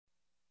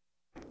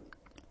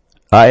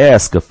I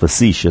ask a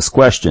facetious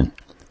question.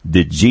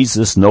 Did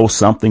Jesus know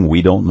something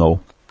we don't know?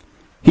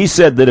 He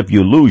said that if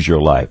you lose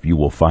your life, you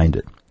will find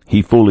it.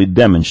 He fully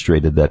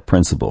demonstrated that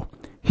principle.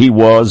 He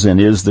was and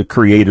is the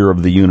creator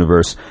of the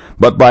universe,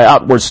 but by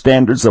outward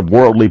standards of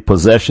worldly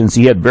possessions,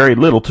 he had very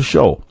little to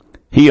show.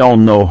 He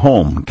owned no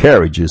home,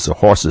 carriages, or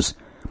horses.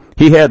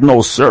 He had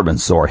no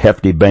servants or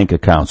hefty bank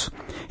accounts.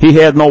 He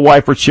had no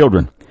wife or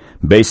children.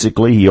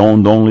 Basically, he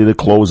owned only the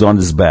clothes on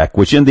his back,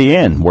 which in the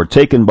end were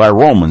taken by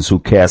Romans who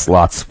cast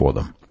lots for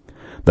them.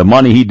 The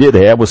money he did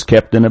have was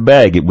kept in a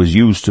bag. It was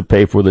used to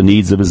pay for the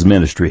needs of his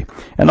ministry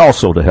and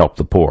also to help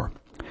the poor.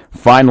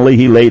 Finally,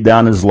 he laid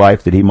down his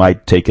life that he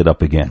might take it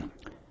up again.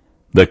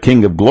 The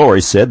King of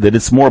Glory said that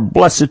it's more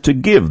blessed to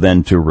give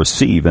than to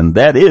receive, and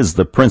that is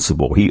the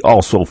principle he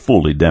also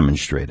fully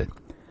demonstrated.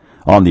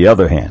 On the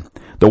other hand,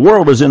 the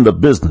world is in the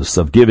business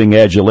of giving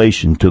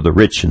adulation to the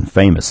rich and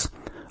famous.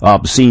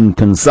 Obscene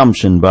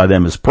consumption by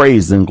them is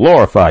praised and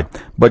glorified,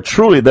 but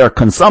truly their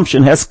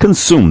consumption has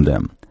consumed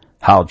them.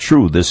 How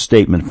true this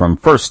statement from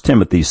 1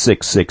 Timothy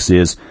 6:6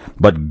 is,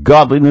 but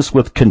godliness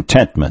with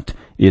contentment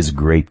is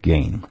great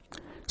gain.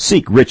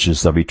 Seek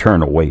riches of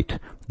eternal weight,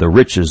 the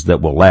riches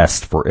that will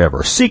last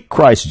forever. Seek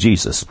Christ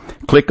Jesus.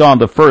 Click on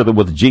the Further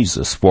with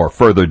Jesus for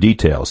further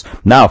details.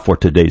 Now for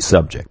today's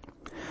subject.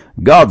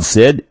 God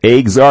said,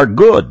 eggs are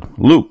good.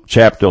 Luke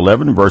chapter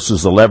 11,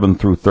 verses 11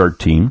 through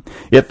 13.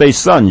 If a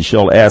son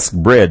shall ask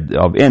bread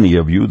of any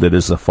of you that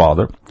is a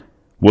father,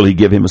 will he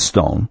give him a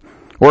stone?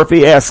 Or if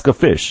he ask a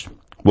fish,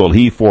 will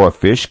he for a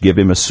fish give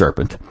him a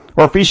serpent?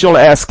 Or if he shall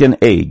ask an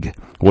egg,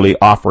 will he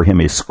offer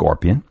him a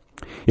scorpion?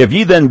 If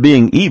ye then,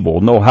 being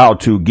evil, know how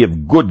to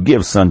give good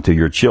gifts unto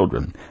your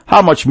children,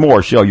 how much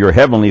more shall your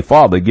heavenly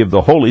Father give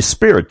the Holy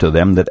Spirit to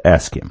them that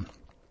ask him?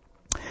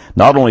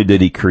 Not only did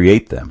he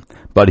create them,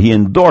 but he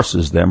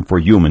endorses them for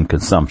human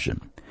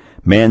consumption.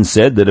 Man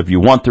said that if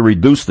you want to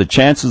reduce the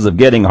chances of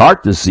getting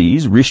heart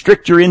disease,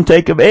 restrict your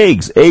intake of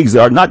eggs. Eggs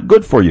are not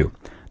good for you.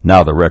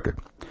 Now the record.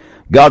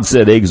 God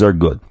said eggs are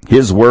good.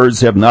 His words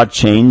have not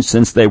changed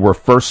since they were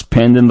first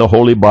penned in the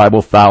Holy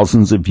Bible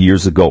thousands of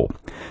years ago.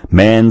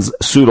 Man's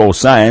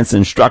pseudoscience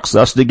instructs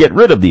us to get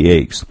rid of the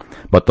eggs.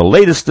 But the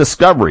latest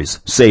discoveries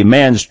say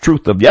man's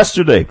truth of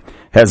yesterday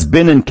has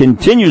been and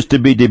continues to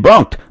be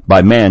debunked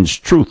by man's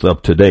truth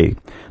of today.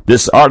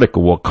 This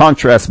article will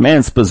contrast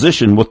man's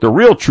position with the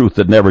real truth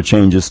that never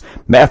changes.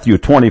 Matthew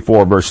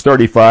 24, verse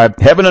 35,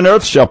 heaven and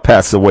earth shall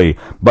pass away,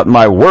 but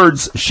my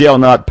words shall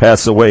not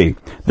pass away.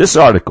 This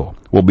article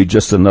will be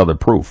just another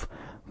proof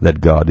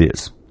that God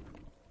is.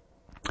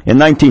 In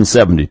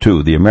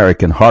 1972, the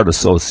American Heart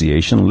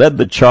Association led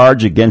the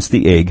charge against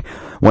the egg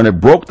when it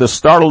broke the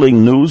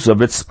startling news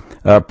of its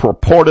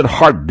purported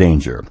heart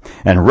danger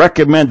and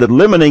recommended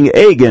limiting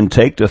egg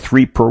intake to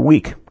 3 per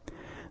week.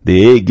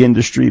 The egg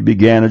industry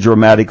began a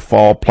dramatic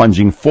fall,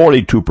 plunging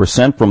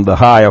 42% from the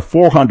high of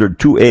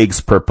 402 eggs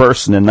per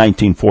person in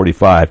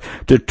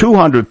 1945 to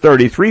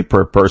 233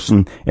 per person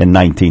in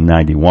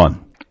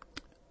 1991.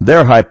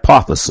 Their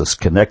hypothesis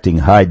connecting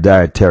high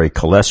dietary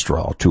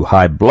cholesterol to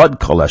high blood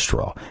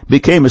cholesterol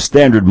became a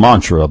standard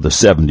mantra of the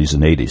 70s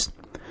and 80s.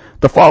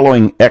 The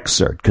following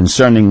excerpt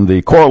concerning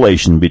the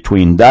correlation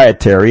between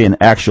dietary and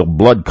actual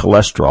blood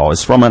cholesterol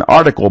is from an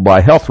article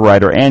by health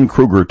writer Ann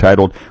Kruger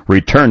titled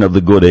Return of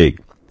the Good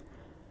Egg.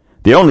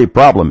 The only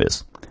problem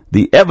is,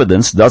 the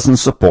evidence doesn't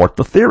support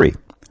the theory.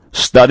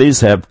 Studies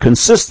have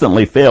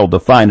consistently failed to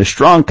find a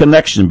strong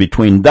connection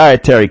between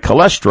dietary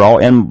cholesterol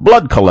and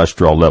blood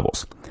cholesterol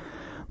levels.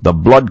 The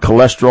blood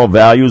cholesterol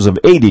values of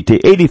 80 to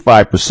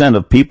 85%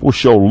 of people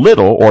show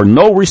little or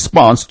no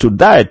response to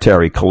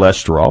dietary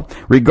cholesterol,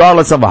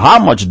 regardless of how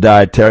much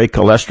dietary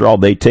cholesterol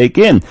they take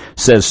in,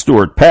 says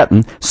Stuart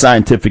Patton,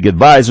 scientific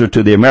advisor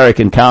to the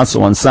American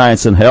Council on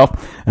Science and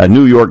Health, a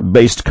New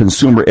York-based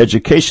consumer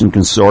education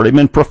consortium,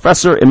 and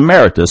professor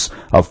emeritus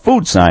of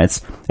food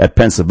science at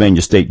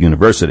Pennsylvania State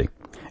University.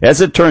 As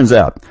it turns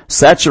out,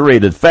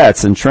 saturated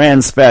fats and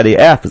trans fatty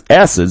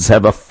acids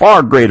have a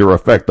far greater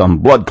effect on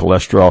blood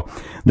cholesterol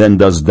than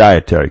does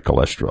dietary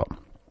cholesterol.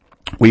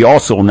 We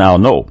also now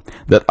know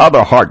that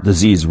other heart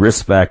disease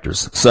risk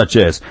factors, such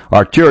as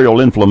arterial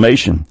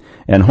inflammation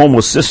and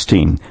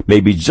homocysteine,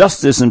 may be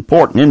just as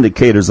important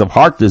indicators of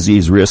heart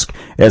disease risk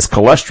as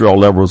cholesterol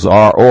levels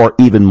are, or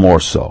even more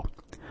so.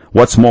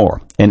 What's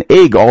more, an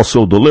egg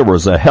also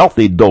delivers a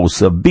healthy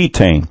dose of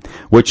betaine,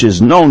 which is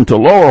known to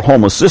lower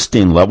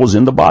homocysteine levels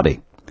in the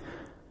body.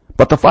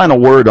 But the final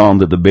word on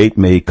the debate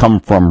may come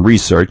from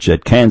research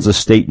at Kansas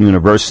State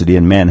University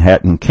in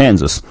Manhattan,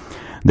 Kansas.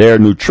 Their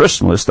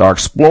nutritionalists are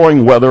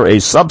exploring whether a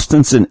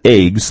substance in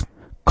eggs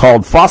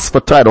called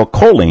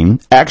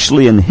phosphatidylcholine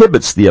actually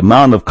inhibits the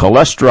amount of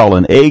cholesterol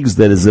in eggs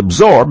that is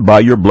absorbed by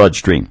your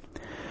bloodstream.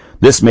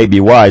 This may be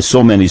why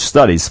so many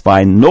studies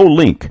find no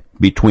link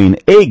between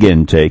egg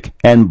intake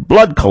and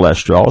blood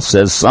cholesterol,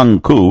 says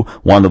Sung Koo,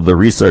 one of the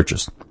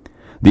researchers.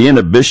 The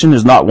inhibition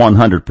is not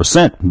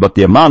 100%, but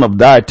the amount of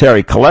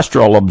dietary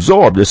cholesterol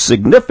absorbed is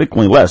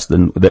significantly less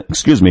than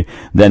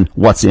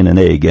what's in an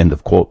egg, end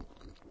of quote.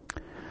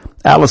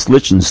 Alice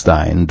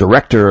Lichtenstein,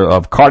 director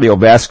of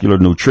Cardiovascular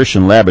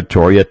Nutrition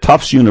Laboratory at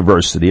Tufts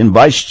University and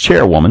vice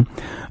chairwoman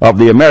of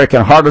the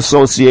American Heart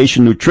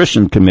Association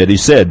Nutrition Committee,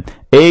 said,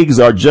 eggs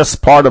are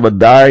just part of a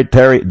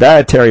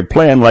dietary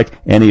plan like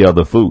any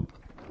other food.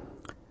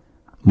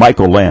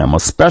 Michael Lamb, a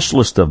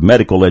specialist of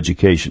medical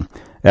education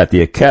at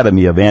the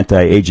Academy of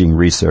Anti-Aging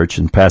Research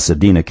in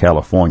Pasadena,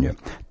 California,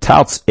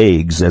 touts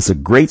eggs as a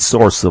great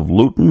source of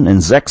lutein and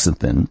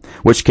zeaxanthin,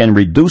 which can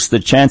reduce the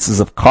chances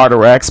of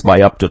cataracts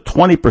by up to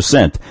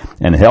 20%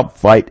 and help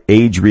fight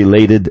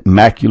age-related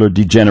macular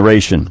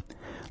degeneration.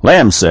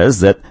 Lamb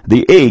says that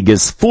the egg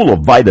is full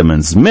of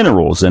vitamins,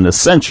 minerals, and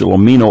essential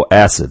amino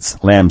acids.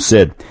 Lamb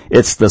said,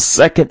 it's the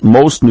second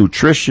most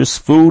nutritious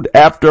food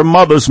after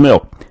mother's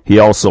milk. He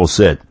also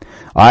said,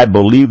 I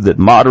believe that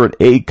moderate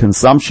egg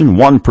consumption,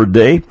 1 per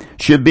day,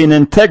 should be an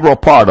integral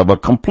part of a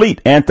complete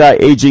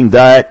anti-aging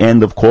diet,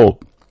 end of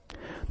quote.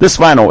 This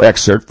final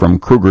excerpt from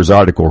Kruger's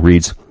article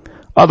reads,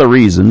 other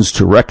reasons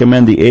to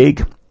recommend the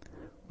egg.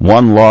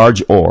 1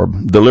 large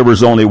orb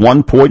delivers only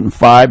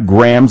 1.5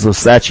 grams of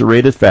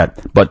saturated fat,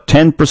 but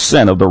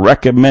 10% of the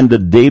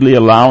recommended daily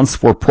allowance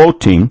for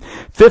protein,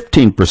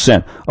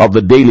 15% of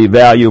the daily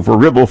value for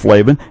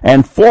riboflavin,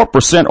 and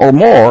 4% or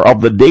more of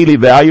the daily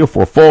value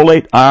for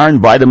folate, iron,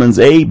 vitamins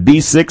A,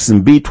 B6,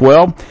 and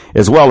B12,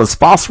 as well as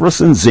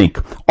phosphorus and zinc.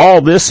 All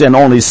this in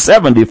only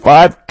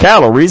 75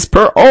 calories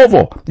per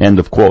oval, end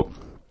of quote.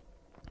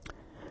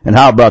 And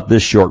how about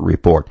this short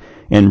report?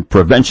 In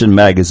Prevention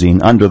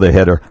Magazine, under the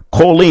header,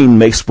 choline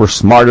makes for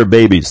smarter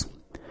babies.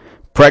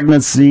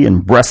 Pregnancy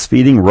and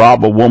breastfeeding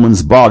rob a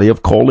woman's body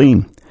of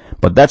choline.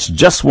 But that's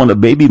just when a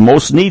baby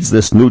most needs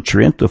this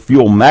nutrient to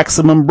fuel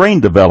maximum brain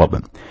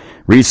development.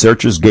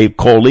 Researchers gave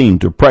choline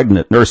to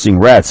pregnant nursing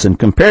rats and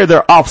compared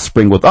their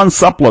offspring with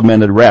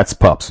unsupplemented rats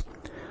pups.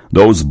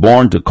 Those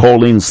born to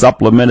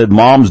choline-supplemented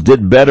moms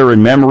did better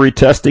in memory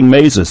testing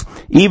mazes,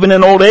 even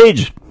in old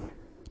age.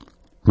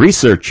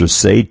 Researchers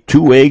say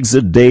 2 eggs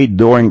a day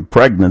during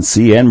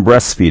pregnancy and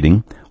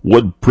breastfeeding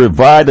would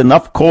provide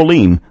enough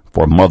choline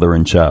for mother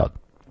and child.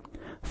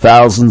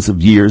 Thousands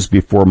of years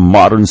before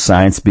modern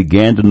science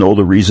began to know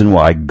the reason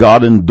why,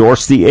 God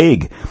endorsed the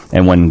egg.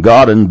 And when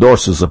God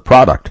endorses a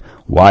product,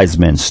 wise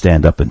men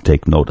stand up and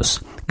take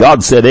notice.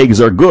 God said eggs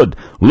are good.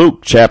 Luke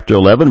chapter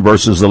 11,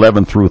 verses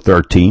 11 through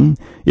 13.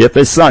 If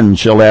a son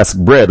shall ask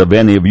bread of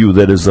any of you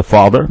that is a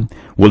father,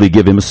 will he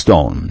give him a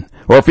stone?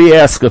 Or if he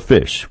ask a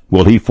fish,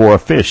 will he for a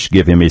fish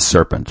give him a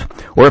serpent?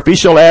 Or if he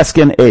shall ask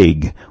an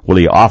egg, will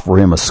he offer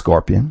him a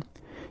scorpion?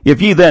 If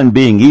ye then,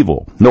 being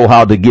evil, know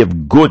how to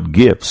give good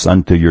gifts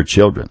unto your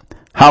children,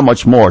 how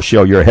much more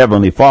shall your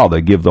heavenly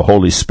Father give the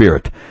Holy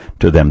Spirit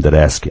to them that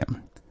ask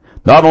him?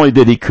 Not only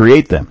did he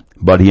create them,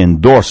 but he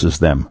endorses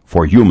them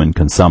for human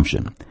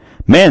consumption.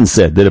 Man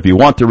said that if you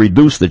want to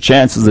reduce the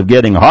chances of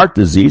getting heart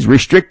disease,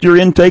 restrict your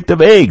intake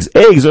of eggs.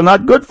 Eggs are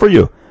not good for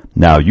you.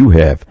 Now you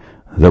have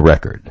the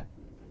record.